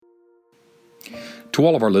To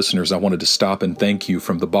all of our listeners, I wanted to stop and thank you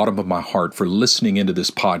from the bottom of my heart for listening into this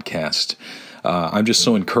podcast. I'm just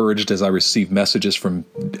so encouraged as I receive messages from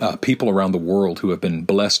people around the world who have been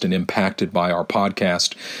blessed and impacted by our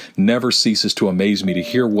podcast. Never ceases to amaze me to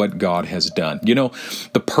hear what God has done. You know,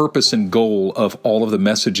 the purpose and goal of all of the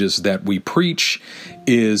messages that we preach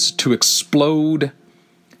is to explode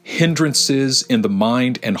hindrances in the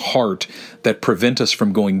mind and heart that prevent us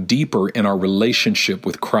from going deeper in our relationship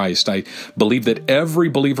with Christ. I believe that every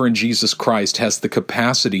believer in Jesus Christ has the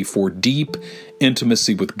capacity for deep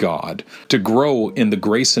intimacy with God, to grow in the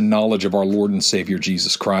grace and knowledge of our Lord and Savior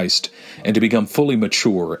Jesus Christ, and to become fully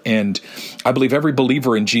mature. And I believe every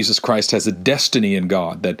believer in Jesus Christ has a destiny in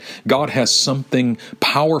God, that God has something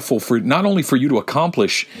powerful for not only for you to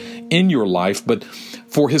accomplish in your life, but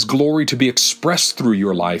for His glory to be expressed through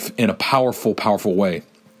your life in a powerful, powerful way.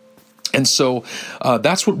 And so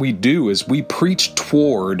that's what we do, is we preach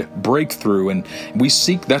toward breakthrough, and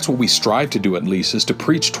that's what we strive to do, at least, is to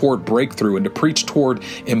preach toward breakthrough and to preach toward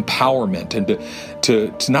empowerment, and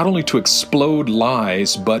to not only to explode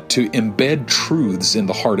lies, but to embed truths in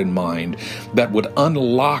the heart and mind that would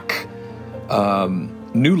unlock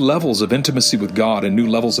new levels of intimacy with God and new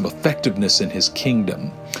levels of effectiveness in His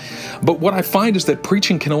kingdom. But what I find is that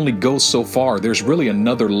preaching can only go so far. There's really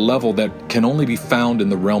another level that can only be found in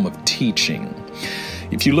the realm of teaching.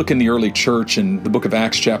 If you look in the early church, in the book of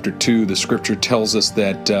Acts chapter 2, the scripture tells us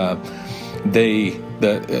that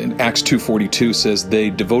Acts 2:42 says they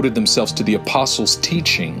devoted themselves to the apostles'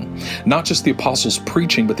 teaching. Not just the apostles'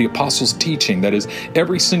 preaching, but the apostles' teaching. That is,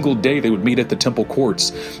 every single day they would meet at the temple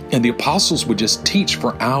courts, and the apostles would just teach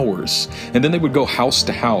for hours. And then they would go house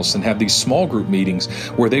to house and have these small group meetings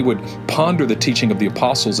where they would ponder the teaching of the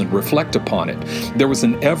apostles and reflect upon it. There was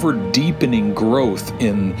an ever-deepening growth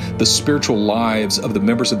in the spiritual lives of the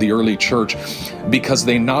members of the early church, because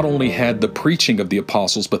they not only had the preaching of the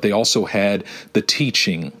apostles, but they also had the teaching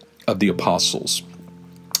of the apostles.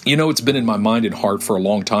 You know, it's been in my mind and heart for a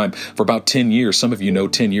long time, for about 10 years. Some of you know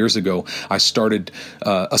 10 years ago, I started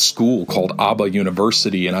a school called Abba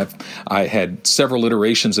University, and I had several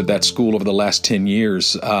iterations of that school over the last 10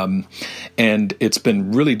 years. And it's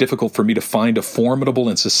been really difficult for me to find a formidable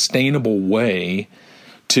and sustainable way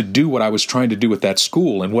to do what I was trying to do with that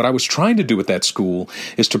school. And what I was trying to do with that school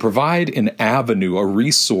is to provide an avenue, a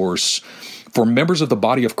resource for members of the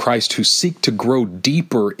body of Christ who seek to grow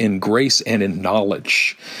deeper in grace and in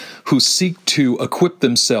knowledge, who seek to equip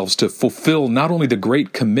themselves to fulfill not only the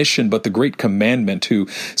Great Commission, but the Great Commandment, who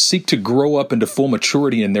seek to grow up into full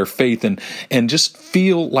maturity in their faith and just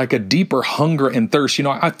feel like a deeper hunger and thirst. You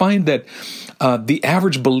know, I find that the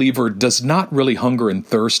average believer does not really hunger and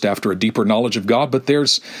thirst after a deeper knowledge of God, but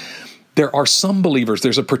there are some believers,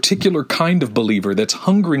 there's a particular kind of believer that's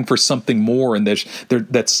hungering for something more, and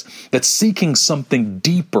that's seeking something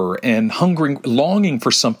deeper and longing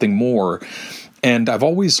for something more. And I've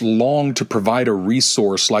always longed to provide a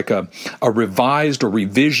resource like a revised or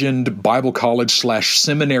revisioned Bible college /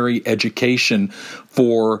 seminary education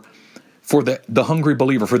for the hungry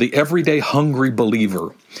believer, for the everyday hungry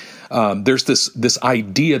believer. There's this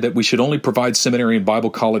idea that we should only provide seminary and Bible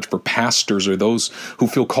college for pastors or those who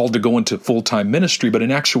feel called to go into full-time ministry. But in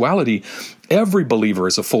actuality, every believer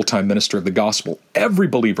is a full-time minister of the gospel. Every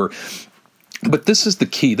believer. But this is the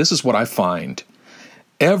key. This is what I find.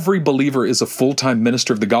 Every believer is a full-time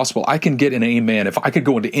minister of the gospel. I can get an amen. If I could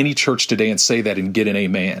go into any church today and say that and get an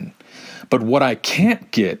amen. But what I can't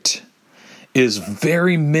get is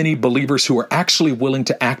very many believers who are actually willing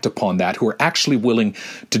to act upon that, who are actually willing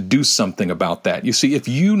to do something about that. You see, if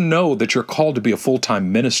you know that you're called to be a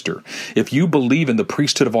full-time minister, if you believe in the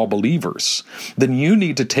priesthood of all believers, then you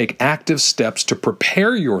need to take active steps to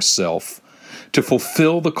prepare yourself to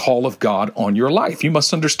fulfill the call of God on your life. You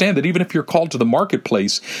must understand that even if you're called to the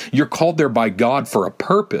marketplace, you're called there by God for a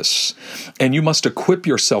purpose, and you must equip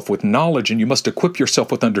yourself with knowledge, and you must equip yourself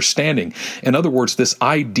with understanding. In other words, this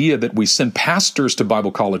idea that we send pastors to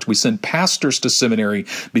Bible college, we send pastors to seminary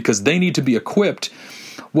because they need to be equipped.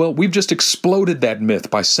 Well, we've just exploded that myth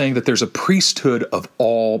by saying that there's a priesthood of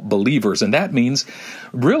all believers. And that means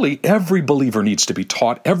really every believer needs to be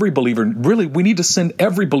taught. We need to send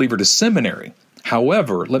every believer to seminary.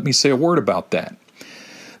 However, let me say a word about that.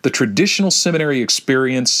 The traditional seminary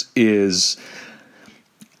experience is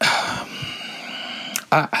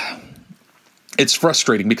It's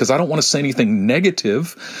frustrating because I don't want to say anything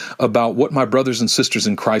negative about what my brothers and sisters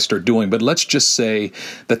in Christ are doing, but let's just say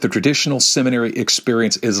that the traditional seminary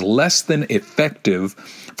experience is less than effective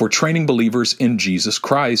for training believers in Jesus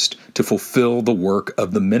Christ to fulfill the work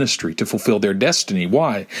of the ministry, to fulfill their destiny.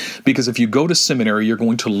 Why? Because if you go to seminary, you're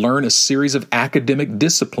going to learn a series of academic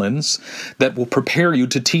disciplines that will prepare you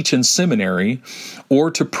to teach in seminary or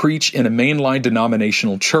to preach in a mainline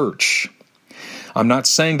denominational church. I'm not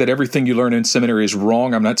saying that everything you learn in seminary is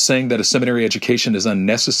wrong. I'm not saying that a seminary education is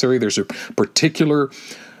unnecessary. There's a particular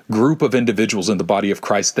group of individuals in the body of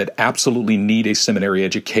Christ that absolutely need a seminary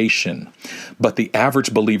education, but the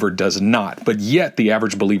average believer does not. But yet the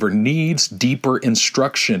average believer needs deeper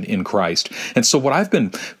instruction in Christ. And so what I've been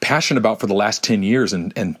passionate about for the last 10 years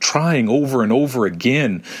and trying over and over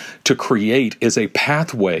again to create is a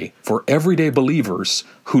pathway for everyday believers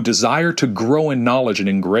who desire to grow in knowledge and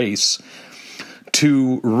in grace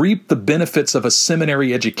to reap the benefits of a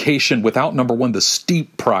seminary education without, number one, the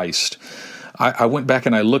steep price. I went back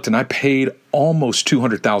and I looked and I paid almost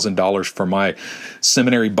 $200,000 for my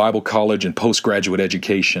seminary, Bible college, and postgraduate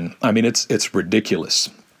education. I mean, it's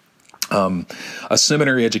ridiculous. A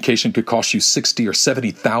seminary education could cost you $60,000 or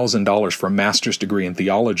 $70,000 for a master's degree in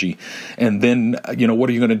theology. And then, what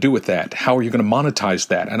are you going to do with that? How are you going to monetize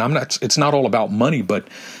that? And it's not all about money, but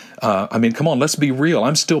come on, let's be real.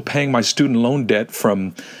 I'm still paying my student loan debt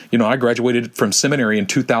from, I graduated from seminary in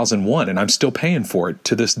 2001 and I'm still paying for it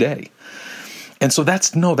to this day. And so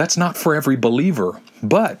that's not for every believer,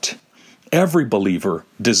 but every believer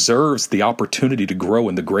deserves the opportunity to grow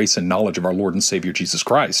in the grace and knowledge of our Lord and Savior Jesus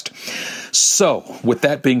Christ. So, with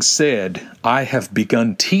that being said, I have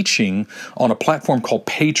begun teaching on a platform called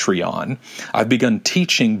Patreon. I've begun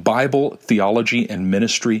teaching Bible, theology, and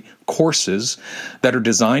ministry courses that are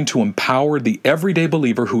designed to empower the everyday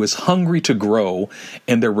believer who is hungry to grow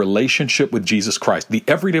in their relationship with Jesus Christ. The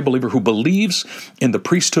everyday believer who believes in the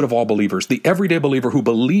priesthood of all believers. The everyday believer who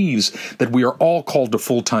believes that we are all called to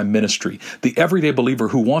full-time ministry. The everyday believer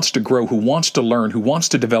who wants to grow, who wants to learn, who wants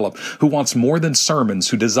to develop, who wants more than sermons,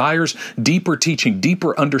 who desires deeper teaching,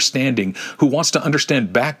 deeper understanding, who wants to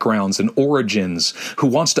understand backgrounds and origins, who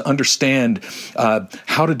wants to understand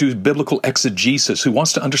how to do biblical exegesis, who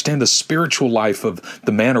wants to understand the spiritual life of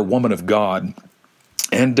the man or woman of God.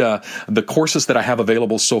 And the courses that I have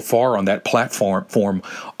available so far on that platform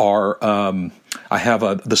are, I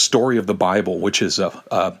have the story of the Bible, which is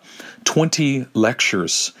 20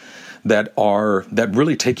 lectures that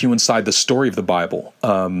really take you inside the story of the Bible.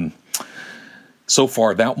 So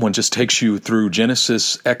far, that one just takes you through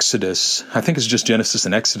Genesis, Exodus. I think it's just Genesis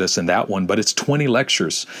and Exodus in that one, but it's 20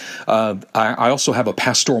 lectures. I also have a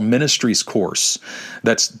pastoral ministries course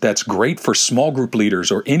that's great for small group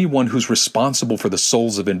leaders or anyone who's responsible for the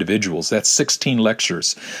souls of individuals. That's 16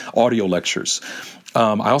 lectures, audio lectures.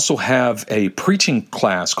 I also have a preaching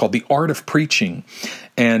class called The Art of Preaching.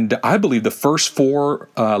 And I believe the first 4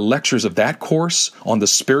 lectures of that course on the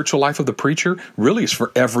spiritual life of the preacher really is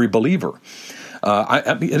for every believer.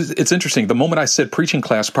 It's interesting. The moment I said preaching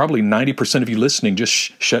class, probably 90% of you listening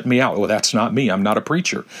just shut me out. Well, that's not me. I'm not a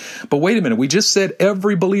preacher. But wait a minute. We just said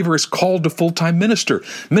every believer is called to full-time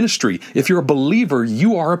ministry. If you're a believer,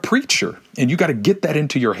 you are a preacher. And you got to get that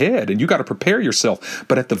into your head and you got to prepare yourself.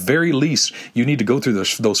 But at the very least, you need to go through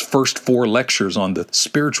those first 4 lectures on the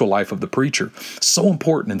spiritual life of the preacher. So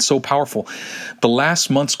important and so powerful. The last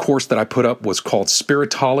month's course that I put up was called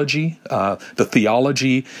Spiritology, the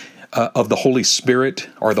theology of the Holy Spirit,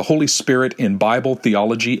 or the Holy Spirit in Bible,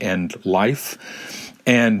 theology, and life.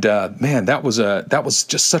 And that was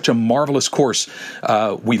just such a marvelous course.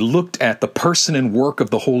 We looked at the person and work of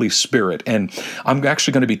the Holy Spirit, and I'm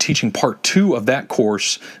actually going to be teaching part 2 of that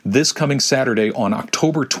course this coming Saturday on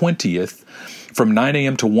October 20th from 9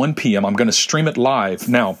 a.m. to 1 p.m. I'm going to stream it live.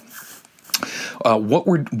 Now, what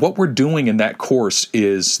we're doing in that course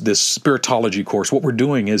is this spiritology course. What we're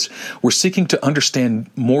doing is we're seeking to understand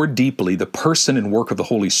more deeply the person and work of the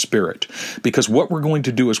Holy Spirit. Because what we're going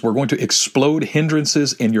to do is we're going to explode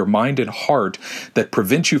hindrances in your mind and heart that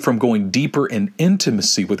prevent you from going deeper in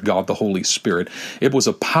intimacy with God, the Holy Spirit. It was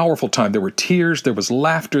a powerful time. There were tears, there was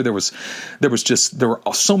laughter, there were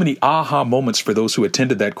so many aha moments for those who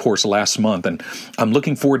attended that course last month. And I'm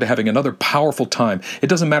looking forward to having another powerful time. It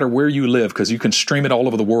doesn't matter where you live, because you can stream it all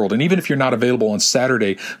over the world. And even if you're not available on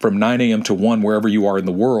Saturday from 9 a.m. to 1, wherever you are in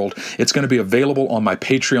the world, it's going to be available on my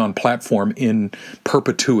Patreon platform in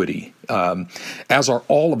perpetuity, as are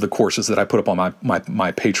all of the courses that I put up on my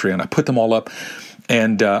Patreon. I put them all up.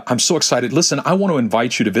 And I'm so excited. Listen, I want to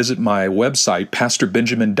invite you to visit my website,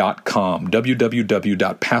 pastorbenjamin.com,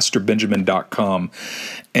 www.pastorbenjamin.com.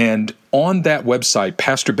 And on that website,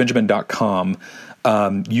 pastorbenjamin.com,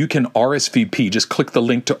 you can RSVP. Just click the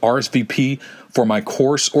link to RSVP for my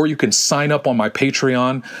course, or you can sign up on my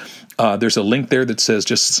Patreon. There's a link there that says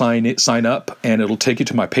just sign up, and it'll take you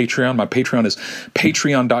to my Patreon. My Patreon is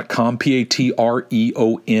patreon.com,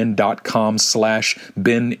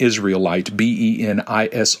 patreon.com/Ben Israelite,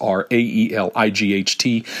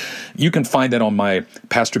 BENISRAELIGHT. You can find that on my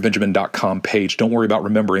pastorbenjamin.com page. Don't worry about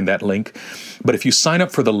remembering that link. But if you sign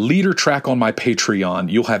up for the leader track on my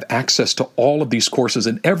Patreon, you'll have access to all of these courses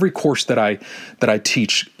and every course that I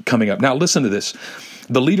teach coming up. Now, listen to this.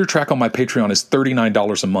 The leader track on my Patreon is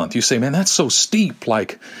 $39 a month. You say, man, that's so steep.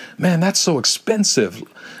 Like, man, that's so expensive.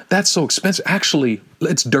 That's so expensive. Actually,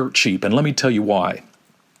 it's dirt cheap. And let me tell you why.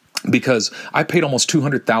 Because I paid almost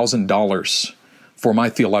 $200,000 for my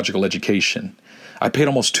theological education. I paid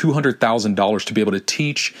almost $200,000 to be able to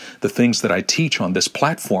teach the things that I teach on this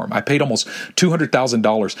platform. I paid almost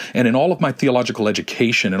 $200,000. And in all of my theological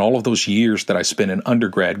education and all of those years that I spent in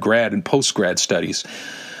undergrad, grad, and postgrad studies,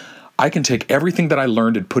 I can take everything that I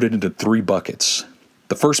learned and put it into 3 buckets.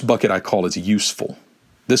 The first bucket I call is useful.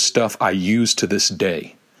 This stuff I use to this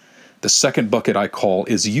day. The second bucket I call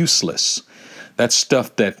is useless. That's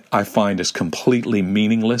stuff that I find is completely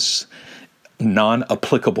meaningless,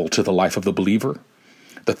 non-applicable to the life of the believer.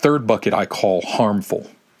 The third bucket I call harmful.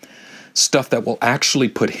 Stuff that will actually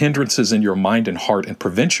put hindrances in your mind and heart and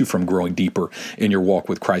prevent you from growing deeper in your walk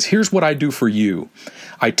with Christ. Here's what I do for you.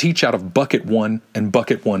 I teach out of bucket 1 and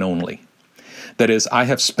bucket 1 only. That is, I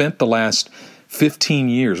have spent the last 15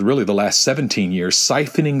 years, really the last 17 years,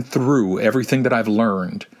 siphoning through everything that I've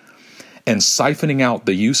learned and siphoning out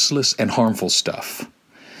the useless and harmful stuff.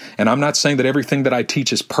 And I'm not saying that everything that I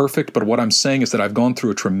teach is perfect, but what I'm saying is that I've gone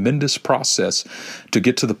through a tremendous process to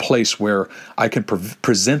get to the place where I can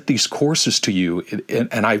present these courses to you.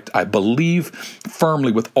 And I believe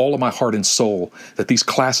firmly with all of my heart and soul that these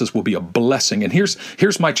classes will be a blessing. And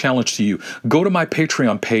here's my challenge to you. Go to my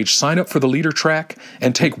Patreon page, sign up for the leader track,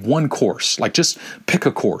 and take one course. Like, just pick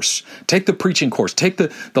a course. Take the preaching course. Take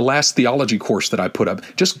the last theology course that I put up.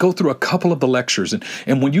 Just go through a couple of the lectures.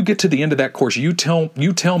 And when you get to the end of that course, you tell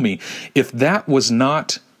me if that was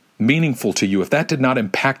not meaningful to you, if that did not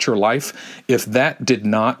impact your life, if that did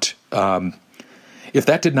not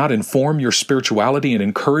inform your spirituality and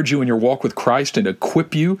encourage you in your walk with Christ and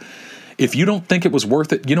equip you, if you don't think it was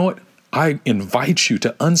worth it, you know what? I invite you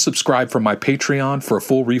to unsubscribe from my Patreon for a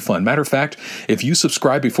full refund. Matter of fact, if you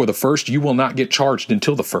subscribe before the 1st, you will not get charged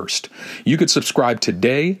until the 1st. You could subscribe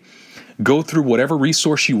today, go through whatever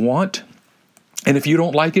resource you want, and if you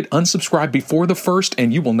don't like it, unsubscribe before the 1st,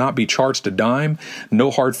 and you will not be charged a dime. No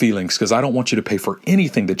hard feelings, because I don't want you to pay for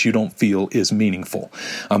anything that you don't feel is meaningful.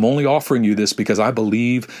 I'm only offering you this because I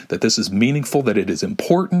believe that this is meaningful, that it is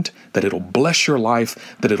important, that it'll bless your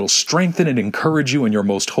life, that it'll strengthen and encourage you in your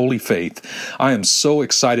most holy faith. I am so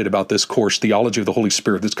excited about this course, Theology of the Holy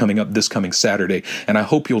Spirit, that's coming up this coming Saturday, and I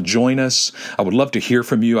hope you'll join us. I would love to hear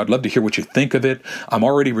from you. I'd love to hear what you think of it. I'm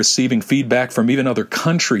already receiving feedback from even other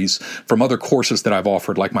countries, from other courses that I've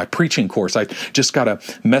offered, like my preaching course. I just got a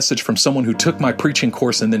message from someone who took my preaching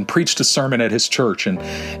course and then preached a sermon at his church,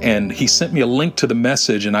 and he sent me a link to the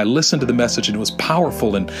message, and I listened to the message, and it was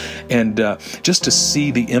powerful, and just to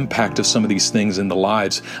see the impact of some of these things in the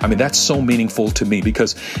lives, I mean, that's so meaningful to me,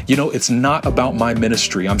 because, you know, it's not about my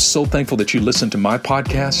ministry. I'm so thankful that you listen to my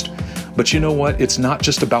podcast, but you know what? It's not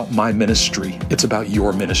just about my ministry. It's about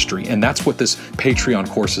your ministry. And that's what this Patreon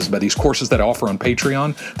course is about. These courses that I offer on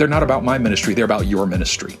Patreon, they're not about my ministry. They're about your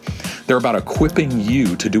ministry. They're about equipping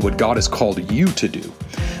you to do what God has called you to do.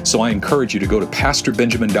 So I encourage you to go to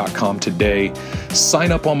pastorbenjamin.com today,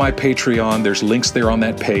 sign up on my Patreon. There's links there on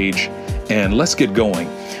that page, and let's get going.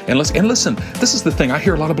 And listen, this is the thing. I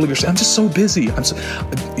hear a lot of believers say, I'm just so busy.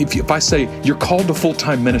 If I say, you're called to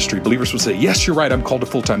full-time ministry, believers will say, yes, you're right, I'm called to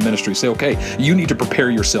full-time ministry. Say, okay, you need to prepare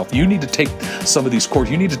yourself. You need to take some of these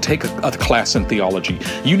courses. You need to take a class in theology.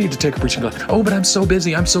 You need to take a preaching class. Oh, but I'm so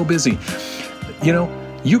busy. You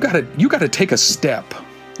know, you gotta take a step.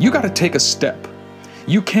 You gotta take a step.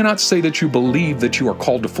 You cannot say that you believe that you are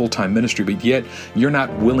called to full-time ministry, but yet you're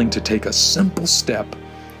not willing to take a simple step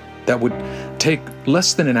that would take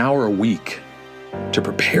less than an hour a week to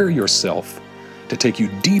prepare yourself to take you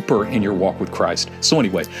deeper in your walk with Christ. So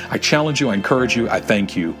anyway, I challenge you, I encourage you, I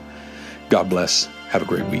thank you. God bless. Have a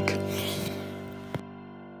great week.